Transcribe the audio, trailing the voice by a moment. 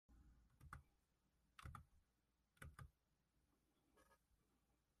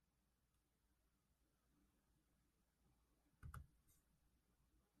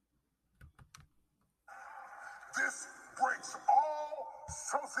breaks all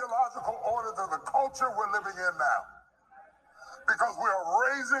sociological orders of the culture we're living in now. Because we are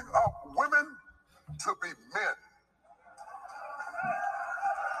raising up women to be men.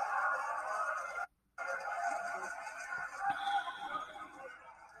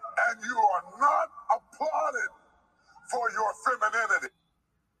 And you are not applauded for your femininity.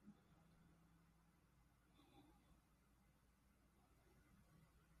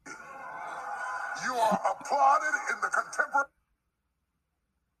 You are applauded in the contemporary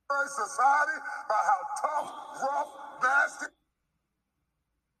society by how tough, rough, nasty,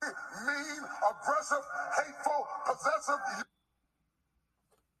 mean, aggressive, hateful, possessive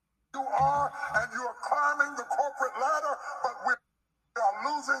you are, and you are climbing the corporate ladder, but we are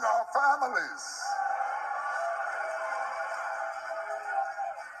losing our families.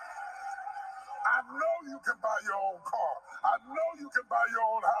 I know you can buy your own car. I know you can buy your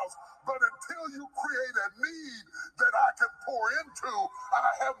own house. But until you create a need that I can pour into, I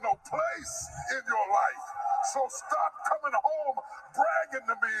have no place in your life. So stop coming home bragging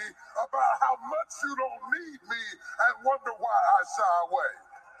to me about how much you don't need me and wonder why I shy away.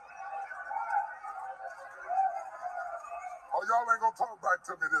 Oh, y'all ain't gonna talk back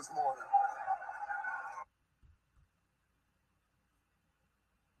to me this morning.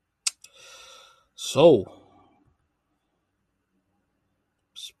 So,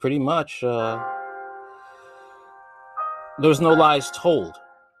 it's pretty much, there's no lies told.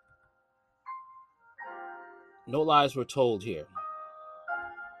 No lies were told here.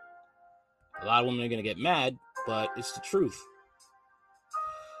 A lot of women are going to get mad, but it's the truth.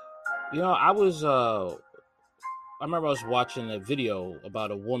 You know, I remember I was watching a video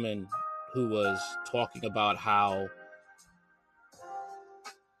about a woman who was talking about how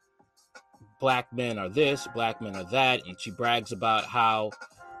black men are this, black men are that, and she brags about how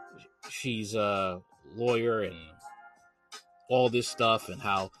she's a lawyer and all this stuff, and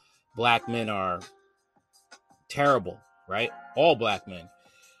how black men are terrible, right? All black men.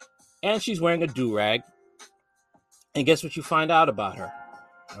 And she's wearing a do-rag. And guess what you find out about her?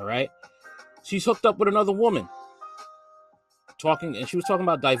 All right? She's hooked up with another woman. And she was talking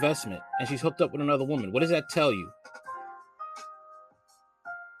about divestment, and she's hooked up with another woman. What does that tell you?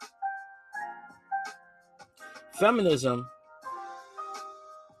 Feminism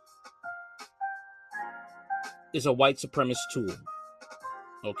is a white supremacist tool.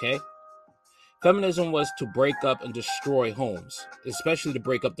 Okay? Feminism was to break up and destroy homes, especially to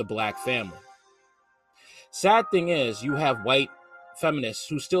break up the black family. Sad thing is, you have white feminists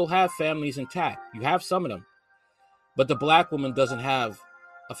who still have families intact. You have some of them. But the black woman doesn't have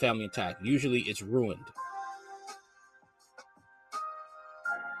a family intact. Usually it's ruined.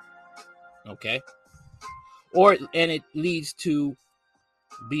 Okay? And it leads to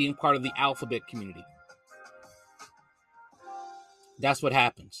being part of the alphabet community. That's what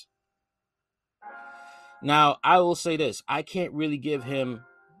happens. Now, I will say this. I can't really give him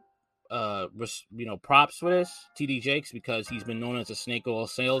props for this, TD Jakes, because he's been known as a snake oil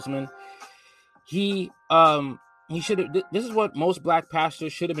salesman. He should have. This is what most black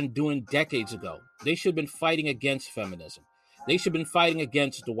pastors should have been doing decades ago. They should have been fighting against feminism. They should have been fighting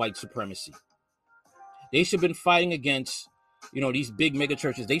against the white supremacy. They should have been fighting against, these big mega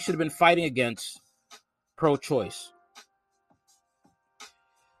churches. They should have been fighting against pro-choice.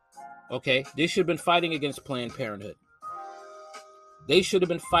 Okay, they should have been fighting against Planned Parenthood. They should have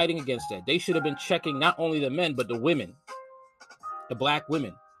been fighting against that. They should have been checking not only the men, but the women, the black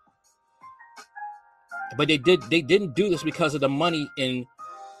women. But they didn't do this because of the money in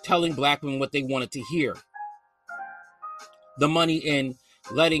telling black women what they wanted to hear. The money in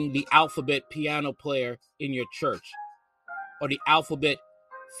letting the alphabet piano player in your church, or the alphabet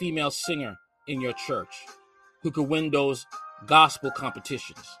female singer in your church, who could win those gospel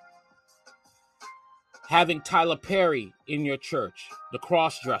competitions. Having Tyler Perry in your church, the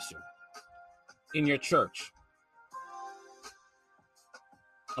cross-dresser in your church.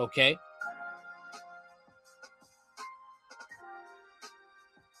 Okay?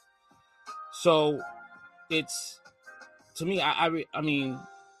 So it's, to me, I mean,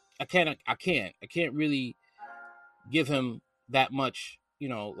 I can't really give him that much,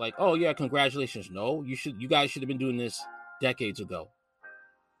 like, oh yeah, congratulations. No, you guys should have been doing this decades ago.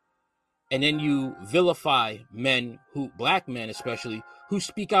 And then you vilify men, black men especially, who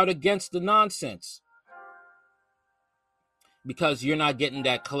speak out against the nonsense. Because you're not getting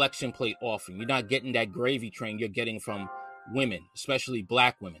that collection plate offering. You're not getting that gravy train you're getting from women, especially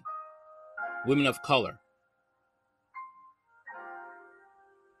black women. Women of color.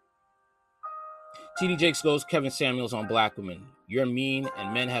 TD Jakes goes Kevin Samuels on black women. You're mean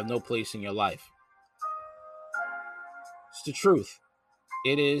and men have no place in your life. It's the truth.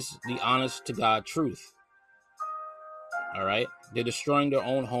 It is the honest to God truth. All right. They're destroying their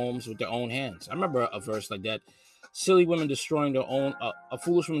own homes with their own hands. I remember a verse like that. Silly women destroying their own, a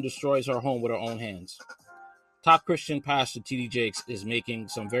foolish woman destroys her home with her own hands. Top Christian pastor T.D. Jakes is making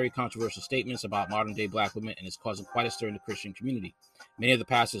some very controversial statements about modern day black women and is causing quite a stir in the Christian community. Many of the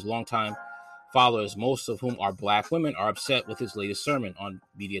pastor's longtime followers, most of whom are black women, are upset with his latest sermon on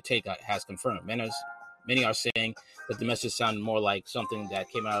Media Take has confirmed. Many are saying that the message sounded more like something that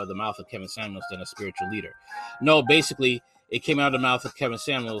came out of the mouth of Kevin Samuels than a spiritual leader. No, basically, it came out of the mouth of Kevin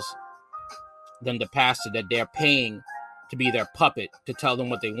Samuels than the pastor that they're paying to be their puppet, to tell them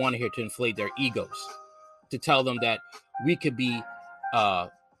what they want to hear, to inflate their egos, to tell them that we could be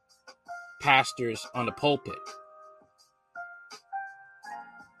pastors on the pulpit,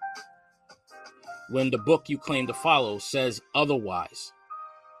 when the book you claim to follow says otherwise.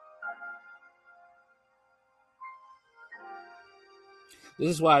 This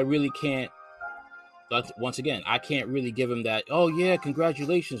is why I really can't, once again, I can't really give him that, oh yeah,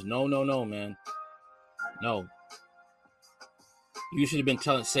 congratulations. No, man. No. You should have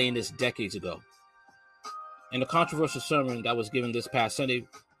been saying this decades ago. In a controversial sermon that was given this past Sunday,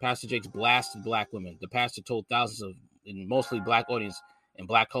 Pastor Jakes blasted black women. The pastor told thousands of, in mostly black audience and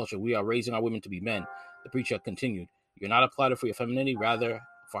black culture, we are raising our women to be men. The preacher continued, you're not applauded for your femininity, rather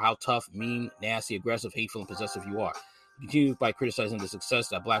for how tough, mean, nasty, aggressive, hateful, and possessive you are. He continued by criticizing the success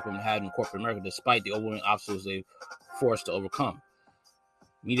that black women had in corporate America, despite the overwhelming obstacles they forced to overcome.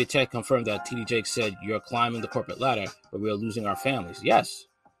 Media Tech confirmed that T.D. Jakes said, you're climbing the corporate ladder, but we are losing our families. Yes,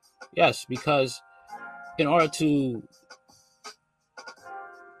 because in order to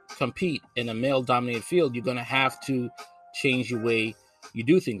compete in a male-dominated field, you're going to have to change your way you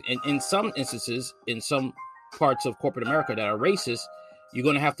do things. And in some instances, in some parts of corporate America that are racist, you're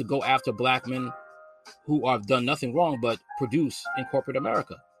going to have to go after black men who have done nothing wrong but produce in corporate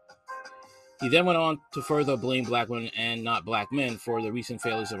America. He then went on to further blame black women and not black men for the recent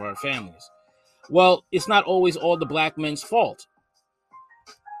failures of our families. Well, it's not always all the black men's fault.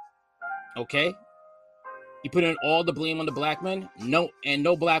 Okay? You put in all the blame on the black men? No, and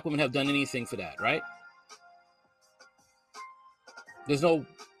no black women have done anything for that, right? There's no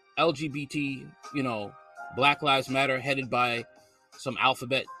LGBT, Black Lives Matter headed by some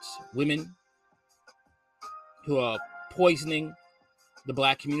alphabet women who are poisoning the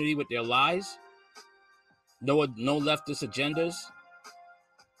black community with their lies. No leftist agendas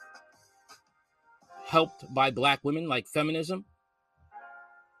helped by black women like feminism.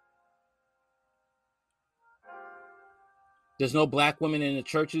 There's no black women in the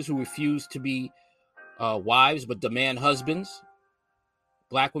churches who refuse to be wives but demand husbands.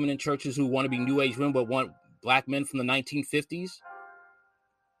 Black women in churches who want to be New Age women but want black men from the 1950s.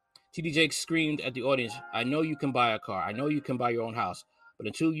 T.D. Jakes screamed at the audience, I know you can buy a car. I know you can buy your own house. But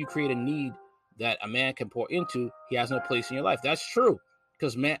until you create a need that a man can pour into, he has no place in your life. That's true.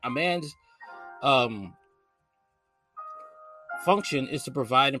 Because a man's function is to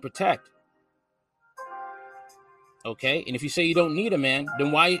provide and protect. Okay? And if you say you don't need a man,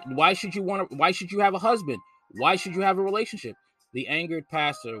 then why should you have a husband? Why should you have a relationship? The angered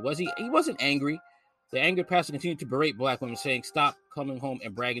pastor, he wasn't angry. The angered pastor continued to berate black women, saying, stop coming home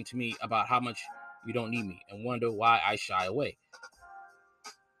and bragging to me about how much you don't need me and wonder why I shy away.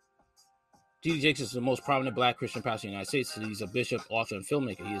 T.D. Jakes is the most prominent black Christian pastor in the United States. He's a bishop, author, and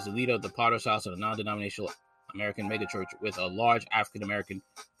filmmaker. He is the leader of the Potter's House, a non-denominational American megachurch with a large African-American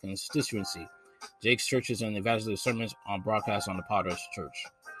constituency. Jakes churches and evangelistic sermons on broadcast on the Potter's Church.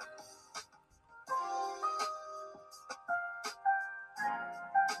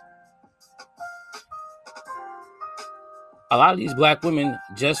 A lot of these black women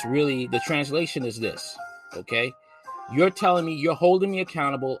just really, the translation is this, okay? You're telling me, you're holding me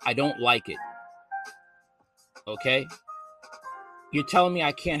accountable. I don't like it. Okay? You're telling me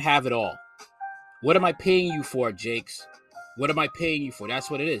I can't have it all. What am I paying you for, Jakes? What am I paying you for? That's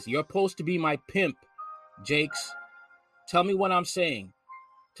what it is. You're supposed to be my pimp, Jakes. Tell me what I'm saying.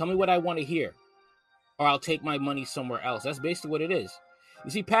 Tell me what I want to hear. Or I'll take my money somewhere else. That's basically what it is.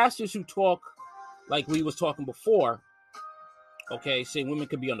 You see, pastors who talk like we was talking before, okay, saying women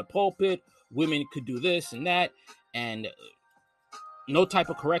could be on the pulpit, women could do this and that, and no type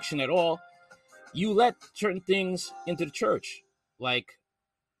of correction at all. You let certain things into the church, like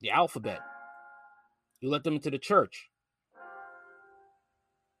the alphabet. You let them into the church.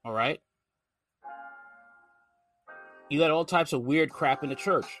 All right? You let all types of weird crap in the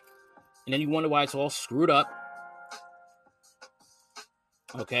church. And then you wonder why it's all screwed up.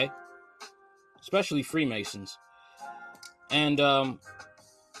 Okay? Especially Freemasons. And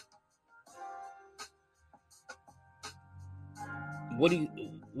what do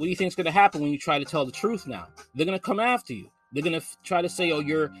you think is going to happen when you try to tell the truth now? They're going to come after you. They're going to try to say, oh,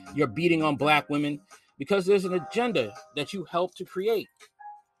 you're beating on black women, because there's an agenda that you helped to create.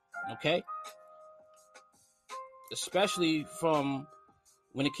 Okay? Especially from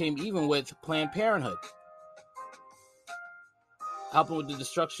when it came even with Planned Parenthood, helping with the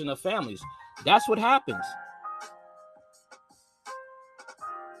destruction of families. That's what happens.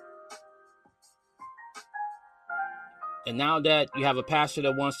 And now that you have a pastor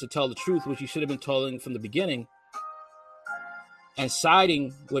that wants to tell the truth, which you should have been telling from the beginning, and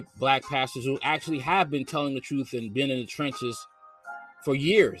siding with black pastors who actually have been telling the truth and been in the trenches for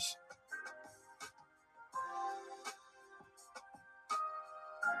years.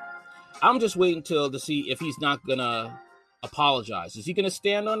 I'm just waiting to see if he's not going to apologize. Is he going to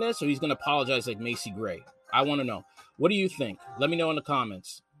stand on this, or he's going to apologize like Macy Gray? I want to know. What do you think? Let me know in the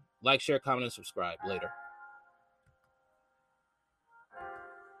comments. Like, share, comment, and subscribe. Later.